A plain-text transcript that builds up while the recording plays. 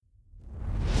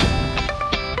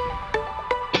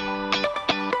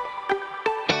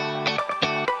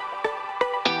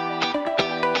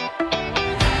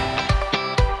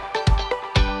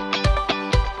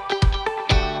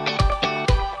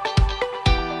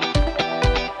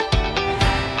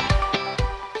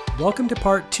Welcome to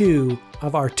part 2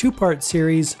 of our 2-part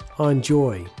series on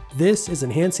joy. This is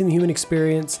Enhancing the Human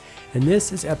Experience, and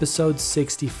this is episode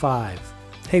 65.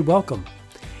 Hey, welcome.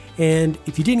 And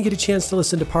if you didn't get a chance to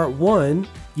listen to part 1,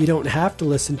 you don't have to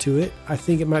listen to it. I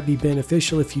think it might be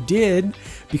beneficial if you did,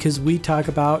 because we talk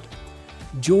about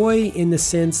joy in the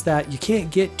sense that you can't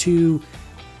get to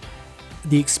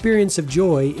the experience of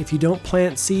joy if you don't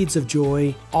plant seeds of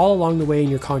joy all along the way in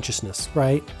your consciousness,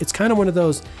 right? It's kind of one of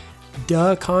those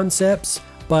duh concepts,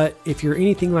 but if you're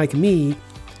anything like me,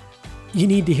 you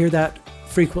need to hear that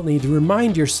frequently to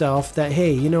remind yourself that,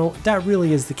 hey, that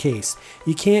really is the case.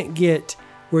 You can't get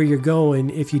where you're going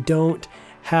if you don't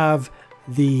have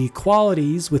the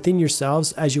qualities within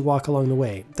yourselves as you walk along the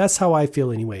way. That's how I feel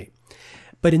anyway.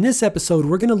 But in this episode,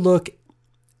 we're going to look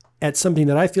at something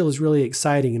that I feel is really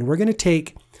exciting, and we're going to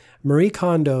take Marie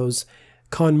Kondo's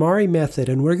KonMari method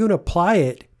and we're going to apply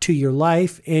it to your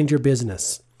life and your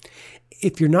business.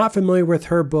 If you're not familiar with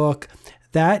her book,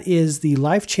 that is The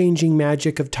Life-Changing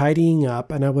Magic of Tidying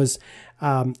Up. And I was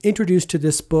introduced to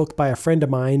this book by a friend of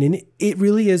mine, and it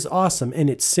really is awesome, and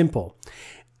it's simple.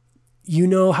 You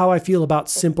know how I feel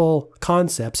about simple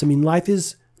concepts. I mean, life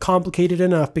is complicated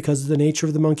enough because of the nature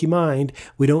of the monkey mind.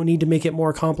 We don't need to make it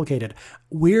more complicated.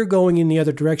 We're going in the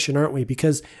other direction, aren't we?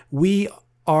 Because we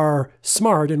are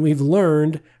smart and we've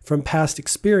learned from past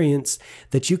experience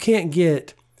that you can't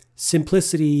get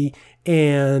simplicity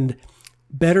and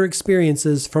better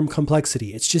experiences from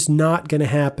complexity. It's just not going to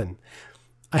happen.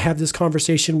 I have this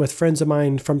conversation with friends of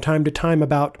mine from time to time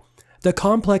about the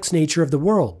complex nature of the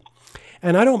world.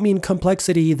 And I don't mean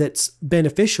complexity that's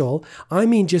beneficial. I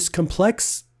mean just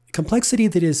complexity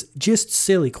that is just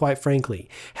silly, quite frankly,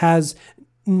 has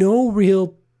no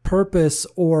real purpose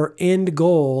or end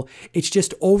goal. It's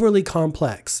just overly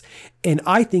complex. And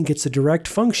I think it's a direct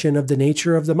function of the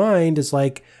nature of the mind, is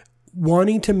like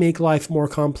wanting to make life more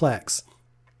complex.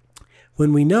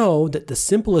 When we know that the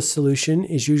simplest solution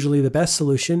is usually the best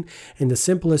solution, and the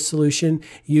simplest solution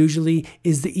usually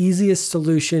is the easiest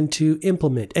solution to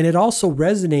implement. And it also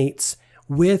resonates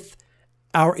with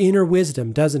our inner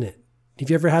wisdom, doesn't it? Have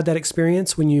you ever had that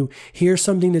experience when you hear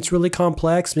something that's really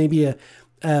complex, maybe a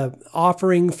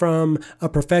offering from a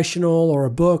professional or a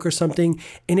book or something,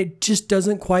 and it just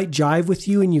doesn't quite jive with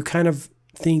you, and you kind of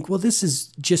think, well, this is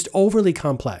just overly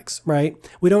complex, right?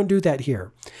 We don't do that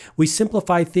here. We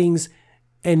simplify things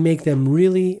and make them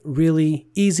really, really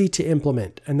easy to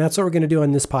implement. And that's what we're going to do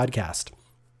on this podcast.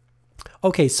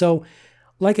 Okay, so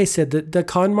like I said, the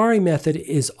KonMari method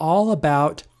is all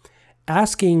about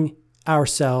asking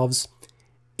ourselves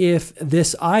if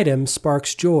this item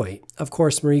sparks joy. Of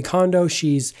course, Marie Kondo,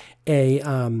 she's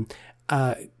a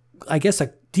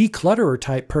declutterer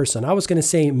type person. I was going to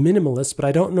say minimalist, but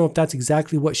I don't know if that's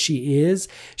exactly what she is.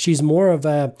 She's more of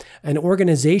an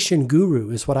organization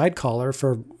guru is what I'd call her,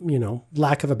 for,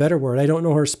 lack of a better word. I don't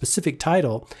know her specific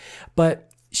title,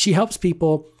 but she helps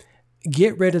people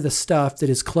get rid of the stuff that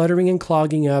is cluttering and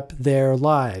clogging up their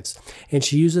lives. And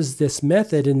she uses this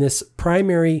method in this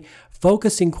primary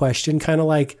focusing question, kind of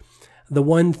like the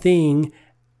one thing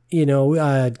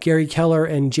Gary Keller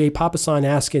and Jay Papasan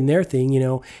ask in their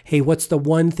thing, hey, what's the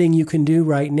one thing you can do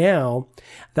right now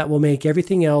that will make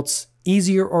everything else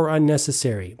easier or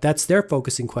unnecessary? That's their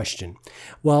focusing question.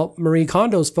 Well, Marie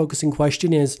Kondo's focusing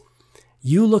question is,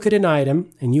 you look at an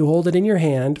item and you hold it in your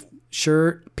hand,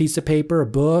 shirt, piece of paper, a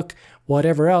book,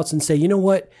 whatever else, and say, you know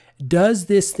what? Does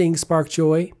this thing spark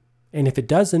joy? And if it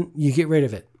doesn't, you get rid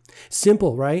of it.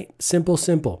 Simple, right? Simple.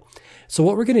 So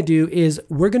what we're going to do is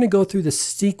we're going to go through the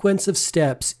sequence of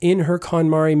steps in her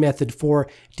KonMari method for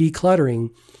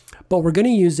decluttering, but we're going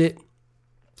to use it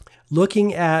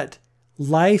looking at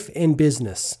life and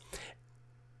business.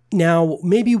 Now,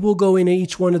 maybe we'll go into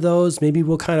each one of those. Maybe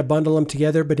we'll kind of bundle them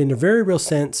together, but in a very real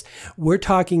sense, we're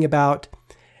talking about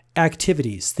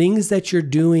activities, things that you're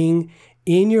doing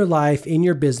in your life, in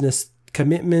your business,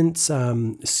 commitments,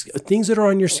 things that are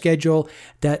on your schedule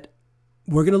that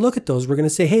we're going to look at those. We're going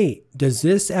to say, hey, does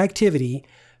this activity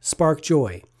spark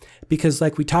joy? Because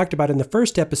like we talked about in the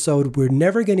first episode, we're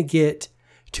never going to get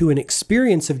to an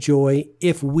experience of joy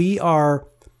if we are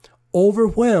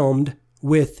overwhelmed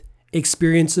with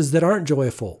experiences that aren't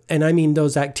joyful. And I mean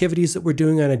those activities that we're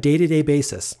doing on a day-to-day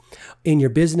basis in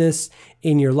your business,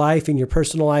 in your life, in your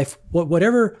personal life,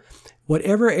 whatever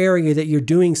area that you're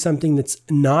doing something that's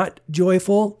not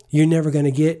joyful, you're never going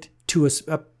to get to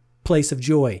a place of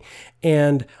joy.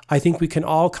 And I think we can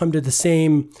all come to the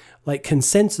same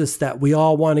consensus that we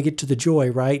all want to get to the joy,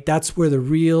 right? That's where the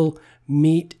real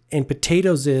meat and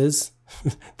potatoes is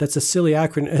That's a silly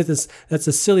acronym. That's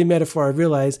a silly metaphor, I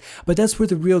realize, but that's where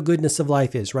the real goodness of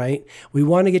life is, right? We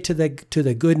want to get to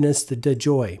the goodness, the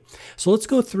joy. So let's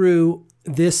go through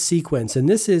this sequence. And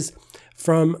this is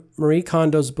from Marie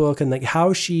Kondo's book and like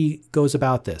how she goes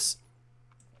about this.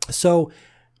 So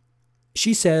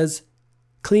she says,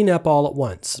 clean up all at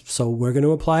once. So we're going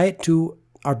to apply it to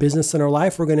our business and our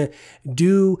life. We're going to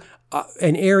do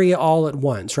an area all at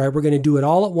once, right? We're going to do it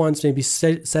all at once. Maybe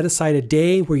set aside a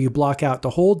day where you block out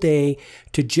the whole day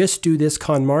to just do this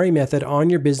KonMari method on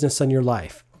your business and your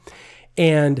life.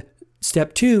 And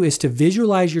step 2 is to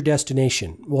visualize your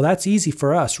destination. Well, that's easy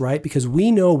for us, right? Because we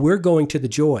know we're going to the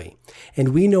joy, and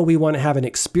we know we want to have an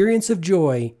experience of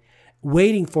joy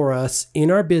waiting for us in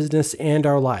our business and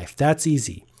our life. That's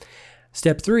easy.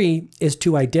 Step 3 is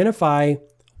to identify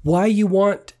why you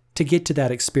want to get to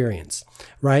that experience,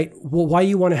 right? Well, why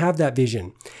you want to have that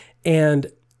vision.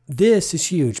 And this is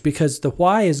huge because the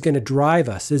why is going to drive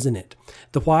us, isn't it?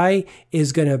 The why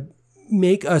is going to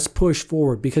make us push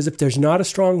forward, because if there's not a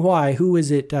strong why, who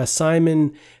is it?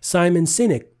 Simon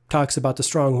Sinek talks about the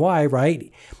strong why,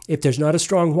 right? If there's not a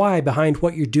strong why behind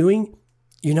what you're doing,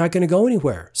 you're not going to go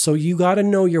anywhere. So you got to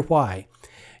know your why.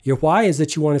 Your why is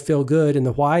that you want to feel good, and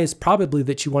the why is probably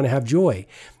that you want to have joy.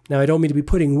 Now, I don't mean to be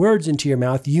putting words into your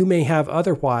mouth. You may have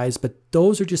other whys, but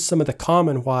those are just some of the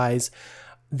common whys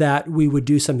that we would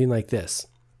do something like this.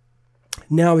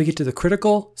 Now we get to the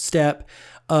critical step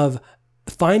of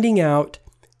finding out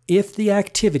if the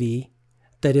activity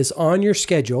that is on your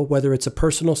schedule, whether it's a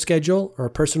personal schedule or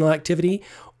a personal activity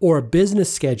or a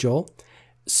business schedule,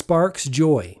 sparks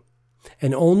joy.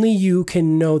 And only you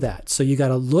can know that. So you got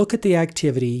to look at the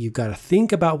activity. You've got to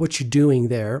think about what you're doing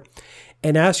there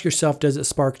and ask yourself, does it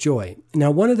spark joy? Now,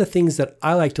 one of the things that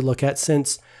I like to look at,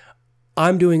 since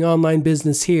I'm doing online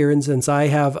business here, and since I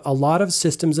have a lot of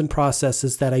systems and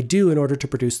processes that I do in order to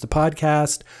produce the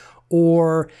podcast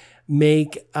or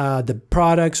make the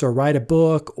products or write a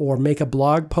book or make a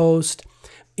blog post,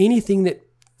 anything that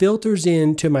filters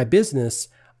into my business,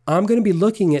 I'm going to be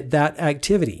looking at that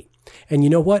activity. And you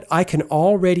know what? I can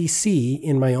already see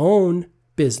in my own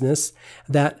business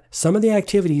that some of the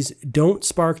activities don't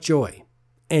spark joy,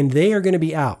 and they are going to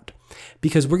be out,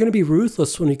 because we're going to be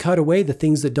ruthless when we cut away the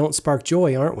things that don't spark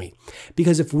joy, aren't we?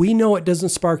 Because if we know it doesn't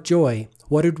spark joy,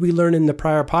 what did we learn in the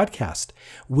prior podcast?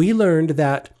 We learned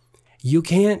that you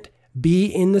can't be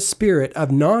in the spirit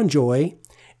of non-joy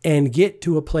and get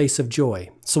to a place of joy.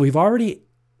 So we've already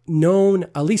known,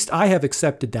 at least I have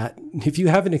accepted that. If you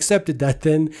haven't accepted that,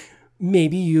 then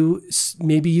maybe you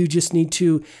just need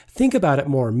to think about it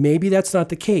more. Maybe that's not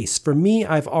the case. For me,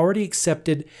 I've already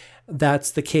accepted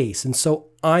that's the case. And so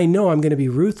I know I'm going to be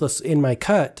ruthless in my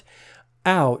cut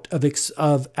out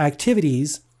of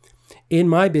activities in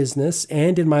my business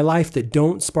and in my life that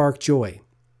don't spark joy.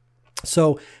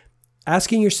 So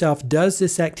asking yourself, does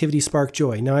this activity spark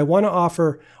joy? Now, I want to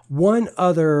offer one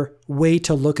other way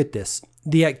to look at this.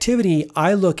 The activity,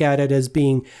 I look at it as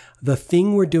being the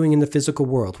thing we're doing in the physical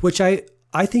world, which I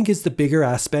think is the bigger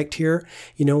aspect here.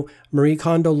 You know, Marie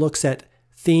Kondo looks at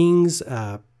things,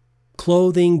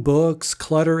 clothing, books,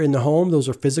 clutter in the home. Those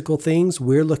are physical things.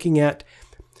 We're looking at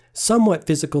somewhat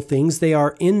physical things. They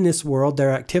are in this world. They're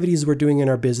activities we're doing in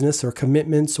our business or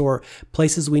commitments or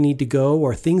places we need to go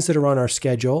or things that are on our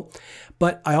schedule.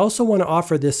 But I also want to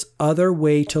offer this other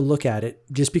way to look at it,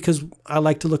 just because I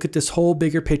like to look at this whole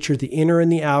bigger picture, the inner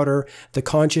and the outer, the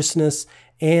consciousness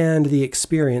and the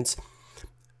experience.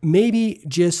 Maybe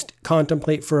just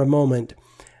contemplate for a moment,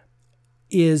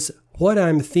 is what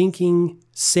I'm thinking,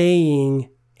 saying,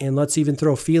 and let's even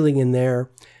throw feeling in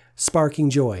there, sparking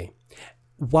joy?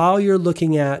 While you're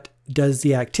looking at, does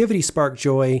the activity spark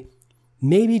joy,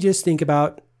 maybe just think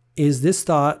about, is this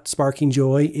thought sparking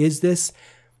joy?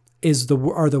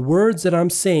 Are the words that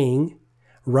I'm saying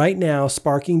right now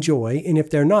sparking joy? And if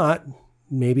they're not,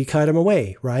 maybe cut them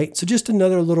away, right? So just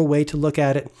another little way to look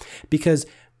at it, because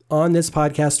on this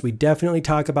podcast, we definitely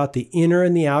talk about the inner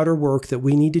and the outer work that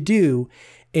we need to do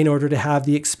in order to have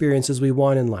the experiences we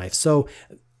want in life. So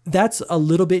that's a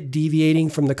little bit deviating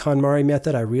from the KonMari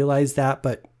method. I realize that,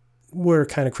 but we're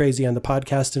kind of crazy on the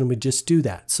podcast and we just do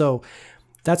that. So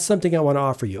that's something I want to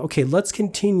offer you. Okay, let's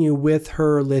continue with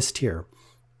her list here.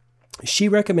 She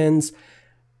recommends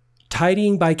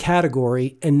tidying by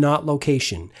category and not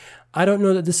location. I don't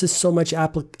know that this is so much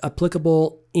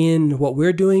applicable in what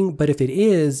we're doing, but if it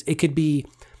is, it could be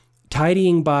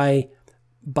tidying by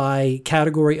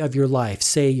category of your life,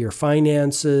 say your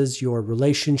finances, your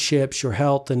relationships, your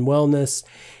health and wellness.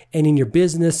 And in your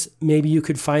business, maybe you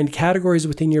could find categories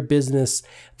within your business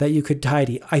that you could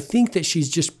tidy. I think that she's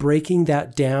just breaking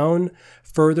that down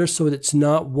further so that it's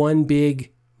not one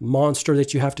big monster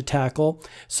that you have to tackle.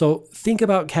 So think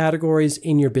about categories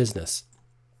in your business.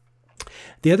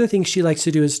 The other thing she likes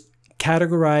to do is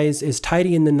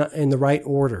tidy in the right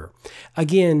order.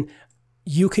 Again,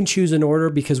 you can choose an order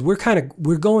because we're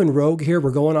going rogue here.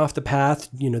 We're going off the path.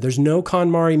 There's no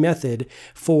KonMari method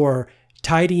for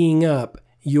tidying up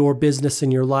your business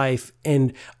and your life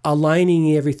and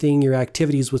aligning everything, your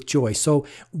activities with joy. So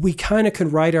we kind of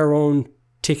can write our own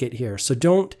ticket here. So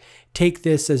don't take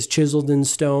this as chiseled in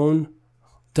stone.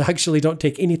 Actually, don't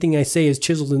take anything I say as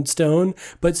chiseled in stone,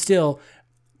 but still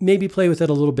maybe play with it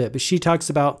a little bit. But she talks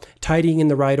about tidying in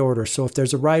the right order. So if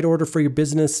there's a right order for your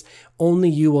business, only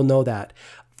you will know that.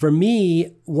 For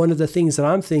me, one of the things that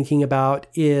I'm thinking about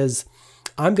is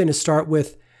I'm going to start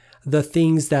with the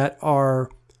things that are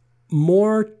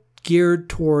more geared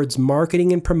towards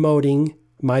marketing and promoting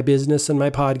my business and my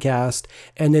podcast,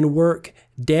 and then work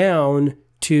down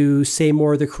to say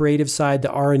more of the creative side,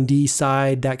 the R&D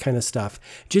side, that kind of stuff.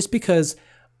 Just because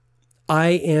I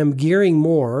am gearing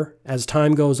more, as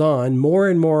time goes on, more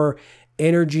and more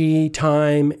energy,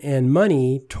 time, and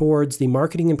money towards the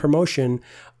marketing and promotion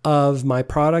of my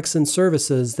products and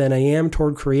services than I am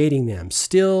toward creating them.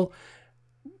 Still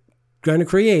going to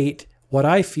create what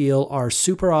I feel are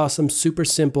super awesome, super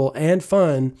simple, and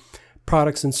fun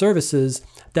products and services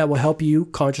that will help you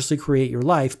consciously create your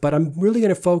life. But I'm really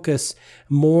going to focus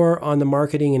more on the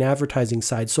marketing and advertising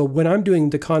side. So when I'm doing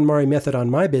the KonMari method on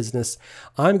my business,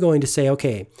 I'm going to say,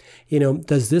 okay,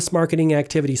 does this marketing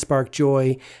activity spark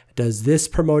joy? Does this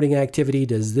promoting activity,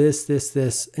 does this?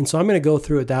 And so I'm going to go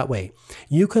through it that way.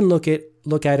 You can look at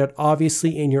it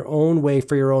obviously in your own way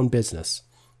for your own business.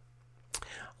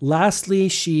 Lastly,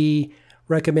 she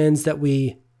recommends that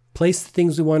we place the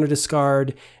things we want to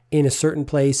discard in a certain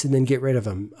place and then get rid of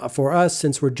them. For us,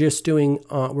 since we're doing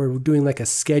like a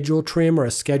schedule trim or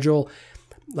a schedule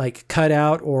like cut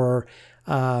out, or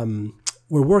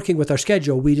we're working with our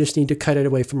schedule, we just need to cut it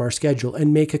away from our schedule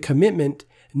and make a commitment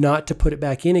not to put it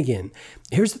back in again.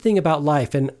 Here's the thing about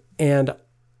life, and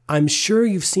I'm sure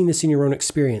you've seen this in your own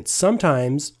experience.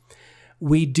 Sometimes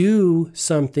we do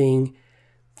something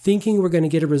thinking we're going to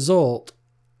get a result.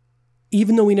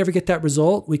 Even though we never get that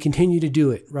result, we continue to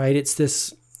do it, right? It's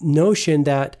this notion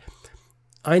that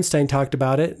Einstein talked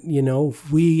about it.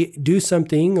 If we do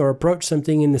something or approach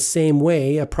something in the same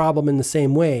way, a problem in the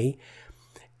same way,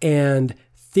 and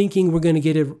thinking we're going to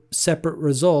get a separate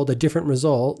result, a different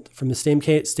result from the same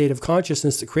state of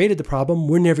consciousness that created the problem,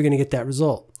 we're never going to get that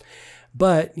result.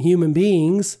 But human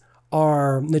beings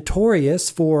are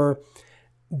notorious for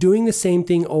doing the same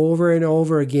thing over and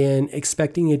over again,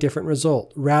 expecting a different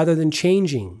result rather than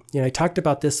changing. I talked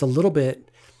about this a little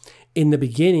bit in the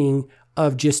beginning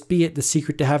of Just Be It, the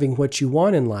secret to having what you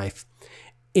want in life,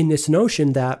 in this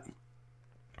notion that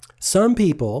some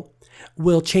people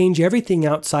will change everything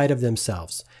outside of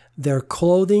themselves. Their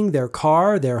clothing, their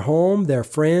car, their home, their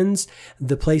friends,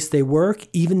 the place they work,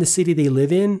 even the city they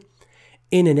live in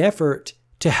an effort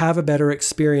to have a better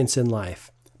experience in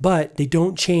life. But they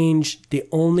don't change the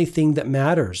only thing that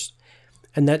matters,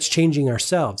 and that's changing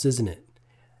ourselves, isn't it?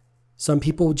 Some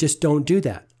people just don't do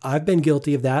that. I've been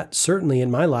guilty of that, certainly in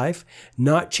my life,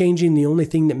 not changing the only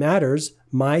thing that matters,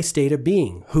 my state of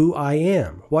being, who I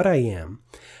am, what I am,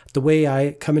 the way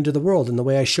I come into the world and the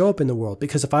way I show up in the world.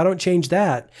 Because if I don't change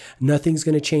that, nothing's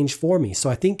going to change for me. So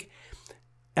I think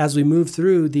as we move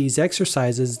through these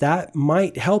exercises, that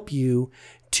might help you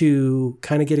to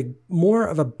kind of get more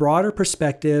of a broader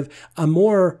perspective, a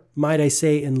more, might I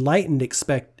say, enlightened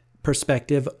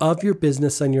perspective of your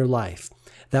business and your life.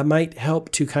 That might help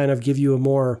to kind of give you a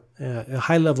more a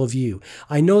high-level view.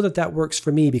 I know that works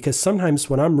for me because sometimes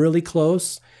when I'm really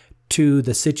close to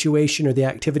the situation or the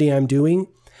activity I'm doing,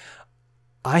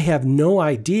 I have no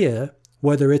idea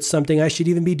whether it's something I should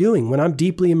even be doing. When I'm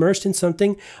deeply immersed in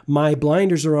something, my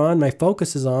blinders are on, my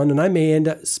focus is on, and I may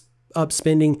end up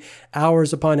spending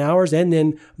hours upon hours and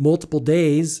then multiple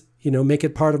days, make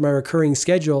it part of my recurring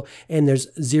schedule, and there's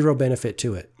zero benefit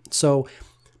to it. So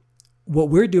what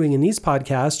we're doing in these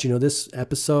podcasts, this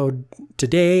episode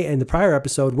today and the prior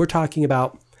episode, we're talking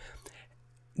about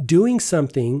doing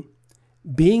something,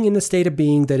 being in the state of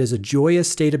being that is a joyous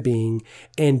state of being,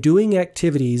 and doing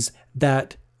activities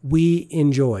that we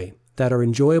enjoy, that are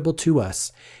enjoyable to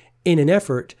us, in an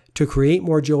effort to create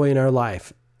more joy in our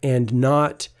life and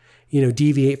not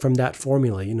deviate from that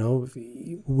formula.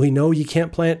 We know you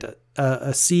can't plant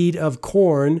a seed of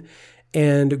corn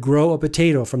and grow a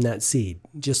potato from that seed.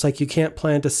 Just like you can't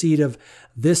plant a seed of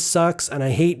this sucks and I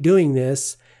hate doing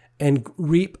this and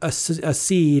reap a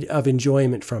seed of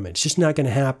enjoyment from it. It's just not going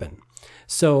to happen.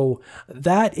 So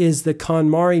that is the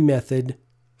KonMari method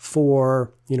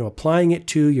for, applying it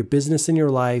to your business and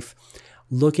your life,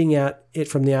 looking at it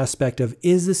from the aspect of,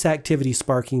 is this activity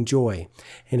sparking joy?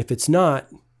 And if it's not,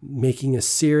 making a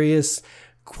serious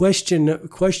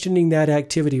questioning that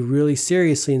activity really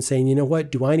seriously and saying, you know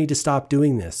what, do I need to stop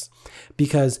doing this?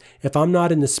 Because if I'm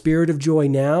not in the spirit of joy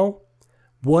now,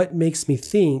 what makes me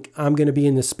think I'm going to be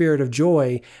in the spirit of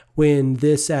joy when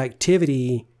this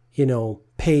activity,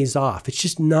 pays off? It's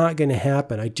just not going to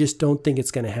happen. I just don't think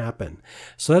it's going to happen.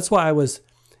 So that's why I was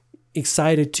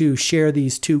excited to share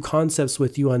these two concepts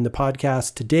with you on the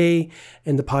podcast today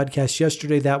and the podcast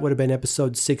yesterday. That would have been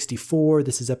episode 64.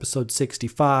 This is episode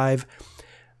 65.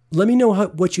 Let me know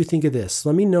what you think of this.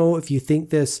 Let me know if you think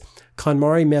this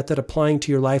KonMari method applying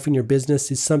to your life and your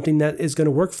business is something that is going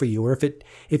to work for you, or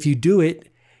if you do it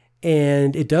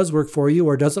and it does work for you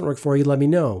or doesn't work for you, let me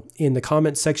know in the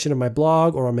comments section of my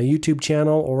blog or on my YouTube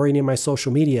channel or any of my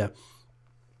social media.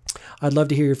 I'd love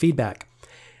to hear your feedback.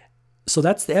 So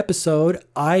that's the episode.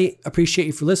 I appreciate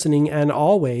you for listening, and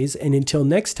always, and until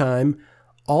next time,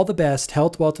 all the best,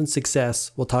 health, wealth, and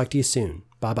success. We'll talk to you soon.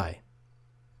 Bye-bye.